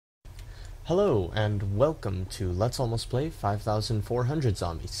Hello and welcome to Let's Almost Play 5400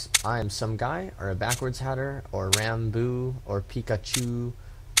 Zombies. I am some guy, or a backwards hatter, or Rambo, or Pikachu,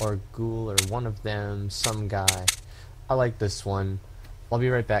 or Ghoul, or one of them, some guy. I like this one. I'll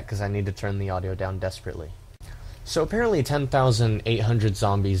be right back because I need to turn the audio down desperately. So apparently 10,800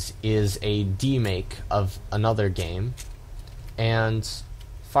 Zombies is a demake of another game, and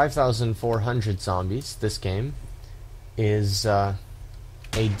 5,400 Zombies, this game, is a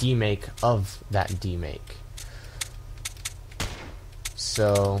demake of that demake.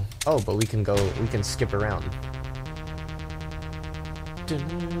 So, but we can skip around.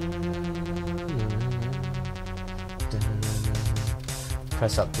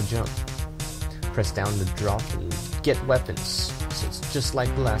 Press up to jump. Press down to drop and get weapons. So it's just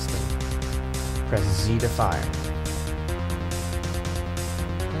like the last game. Press Z to fire.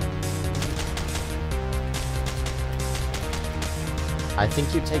 I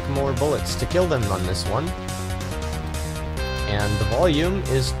think you take more bullets to kill them on this one. And the volume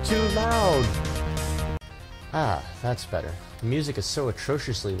is too loud. Ah, that's better. The music is so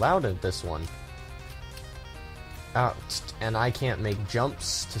atrociously loud at this one. And I can't make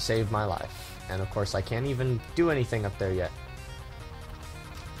jumps to save my life. And of course I can't even do anything up there yet.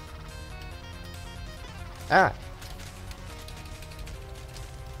 Ah!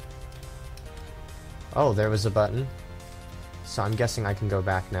 Oh, there was a button. So I'm guessing I can go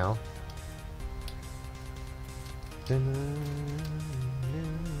back now.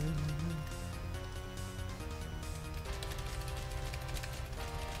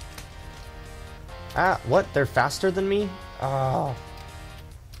 Ah, what? They're faster than me? Oh,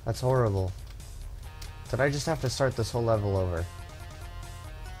 that's horrible. Did I just have to start this whole level over?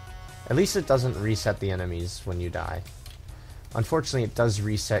 At least it doesn't reset the enemies when you die. Unfortunately, it does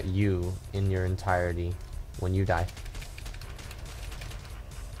reset you in your entirety when you die.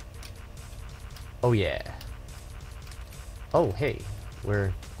 Oh yeah. Oh hey,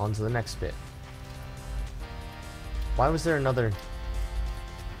 we're on to the next bit. Why was there another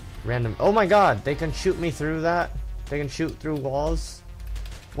random... Oh my god, they can shoot me through that? They can shoot through walls?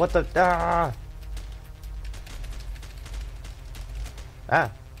 What the... Ah!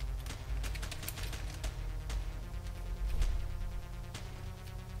 Ah!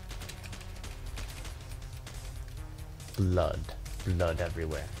 Blood. Blood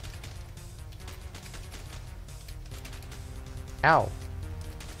everywhere. Ow.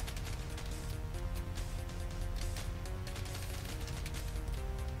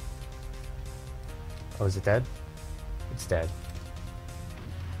 Oh, is it dead? It's dead.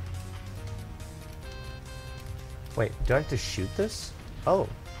 Wait, do I have to shoot this? Oh.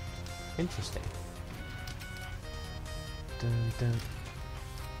 Interesting. Dun, dun.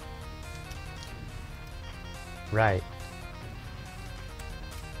 Right.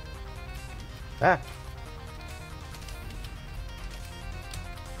 Ah!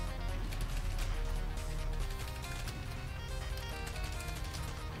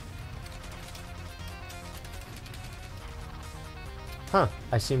 Huh,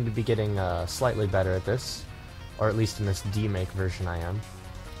 I seem to be getting slightly better at this. Or at least in this demake version I am.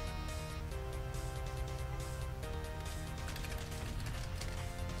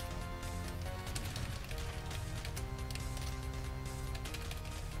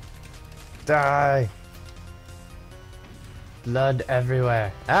 Die! Blood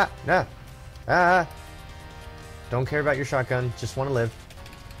everywhere. Ah! Ah! Ah! Don't care about your shotgun, just want to live.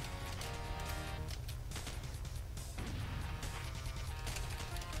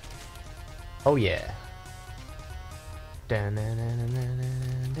 Oh yeah.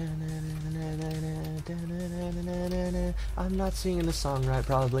 I'm not singing the song right,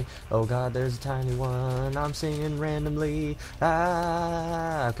 probably. Oh god, there's a tiny one. I'm singing randomly.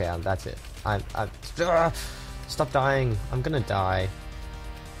 Ah, okay, that's it. Stop dying. I'm gonna die.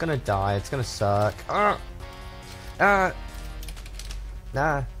 I'm gonna die. It's gonna suck. Ah, ah,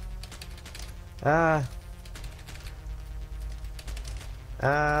 ah, ah,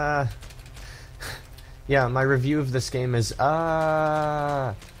 ah. Yeah, my review of this game is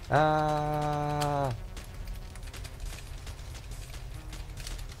ah.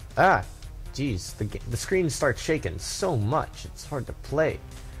 Jeez, the screen starts shaking so much, it's hard to play.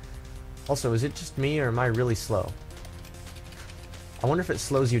 Also, is it just me or am I really slow? I wonder if it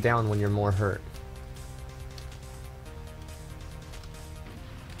slows you down when you're more hurt.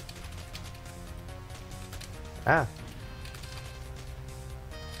 Ah.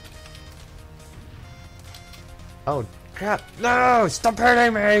 Oh, crap. No! Stop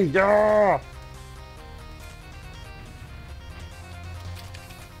hurting me! No!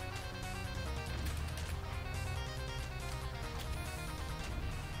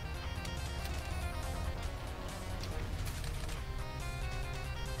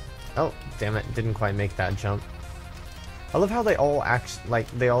 Oh, damn it, didn't quite make that jump. I love how they all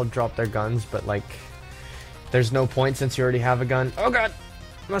they all drop their guns, but like, there's no point since you already have a gun. Oh god!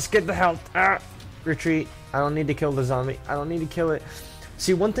 Must get the health. Ah! Retreat. I don't need to kill the zombie. I don't need to kill it.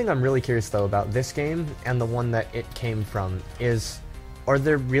 See, one thing I'm really curious though about this game and the one that it came from is, are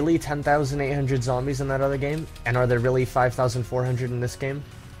there really 10,800 zombies in that other game? And are there really 5,400 in this game?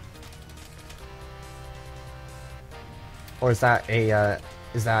 Or is that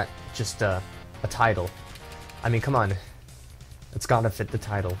just a title? I mean, come on. It's gotta fit the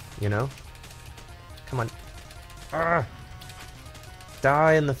title, you know? Come on. Arrgh!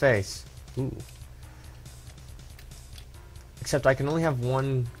 Die in the face. Ooh. Except I can only have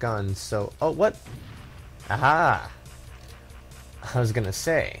one gun, so... Oh, what? Aha! I was gonna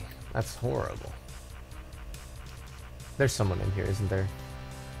say, that's horrible. There's someone in here, isn't there?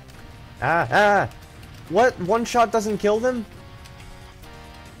 Ah! Ah! What? One shot doesn't kill them?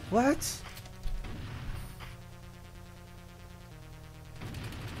 What?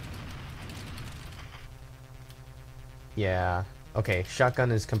 Yeah. Okay,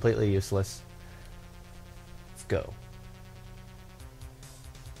 shotgun is completely useless. Let's go.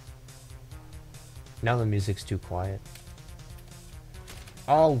 Now the music's too quiet.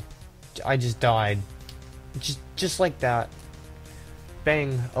 Oh, I just died. Just like that.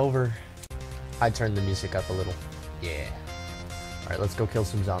 Bang, over. I turned the music up a little. Yeah. Alright, let's go kill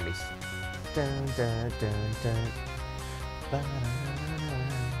some zombies. Dun, dun, dun, dun.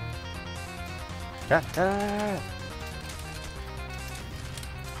 Ah, ah.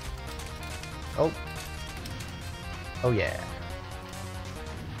 Oh. Oh yeah.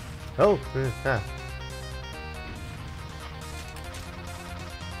 Oh. Ah.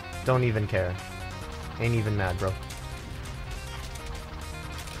 Don't even care. Ain't even mad, bro.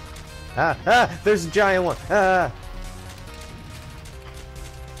 Ah! Ah! There's a giant one! Ah!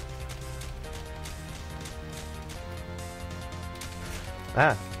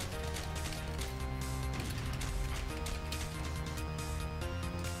 Ah!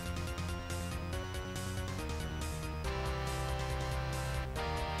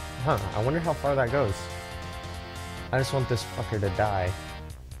 Huh, I wonder how far that goes. I just want this fucker to die.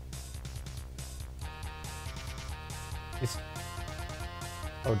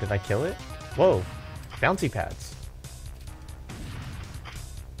 Oh, did I kill it? Whoa! Bouncy pads.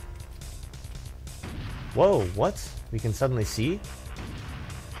 Whoa, what? We can suddenly see?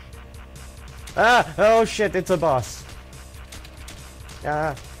 Ah! Oh shit, it's a boss.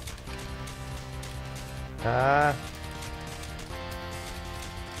 Ah. Ah.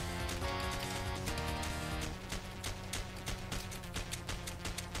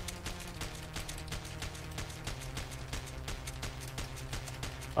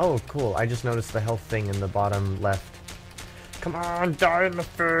 Oh, cool. I just noticed the health thing in the bottom left. Come on, die in the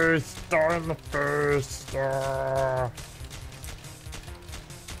face! Die in the face! Ah.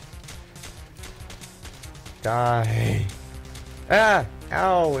 Die. Ah!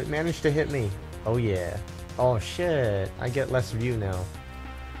 Ow! It managed to hit me. Oh, yeah. Oh, shit. I get less view now.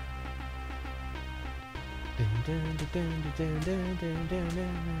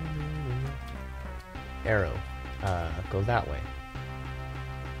 Arrow. Go that way.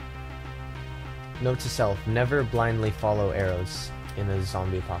 Note to self, never blindly follow arrows in a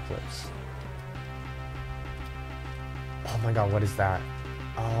zombie apocalypse. Oh my god, what is that?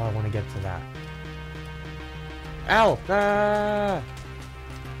 Oh, I want to get to that. Ow! Ah!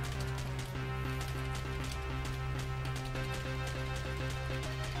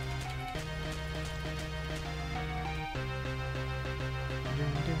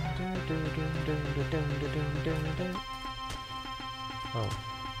 Oh.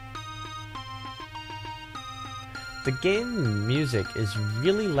 The game music is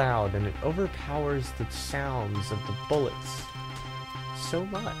really loud and it overpowers the sounds of the bullets so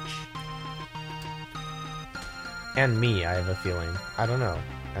much. And me, I have a feeling. I don't know.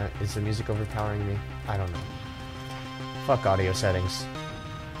 Is the music overpowering me? I don't know. Fuck audio settings.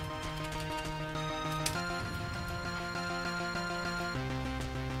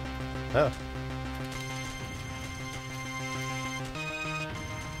 Oh.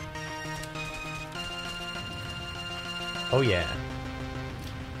 Oh yeah.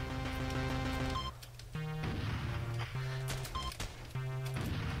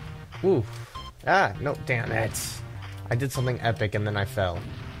 Woo. Ah, no, damn it. I did something epic and then I fell.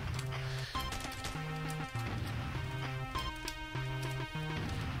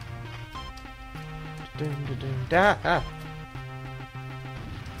 Ah, ah.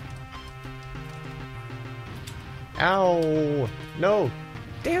 Ow! No!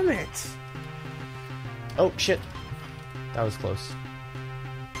 Damn it! Oh, shit. That was close.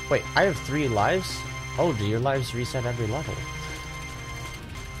 Wait, I have 3 lives? Oh, do your lives reset every level?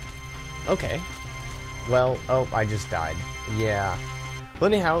 Okay. Well, oh, I just died. Yeah.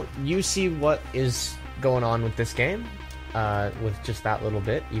 But anyhow, you see what is going on with this game, with just that little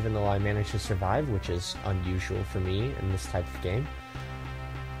bit, even though I managed to survive, which is unusual for me in this type of game.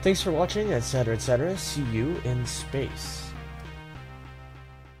 Thanks for watching, etc., etc. See you in space.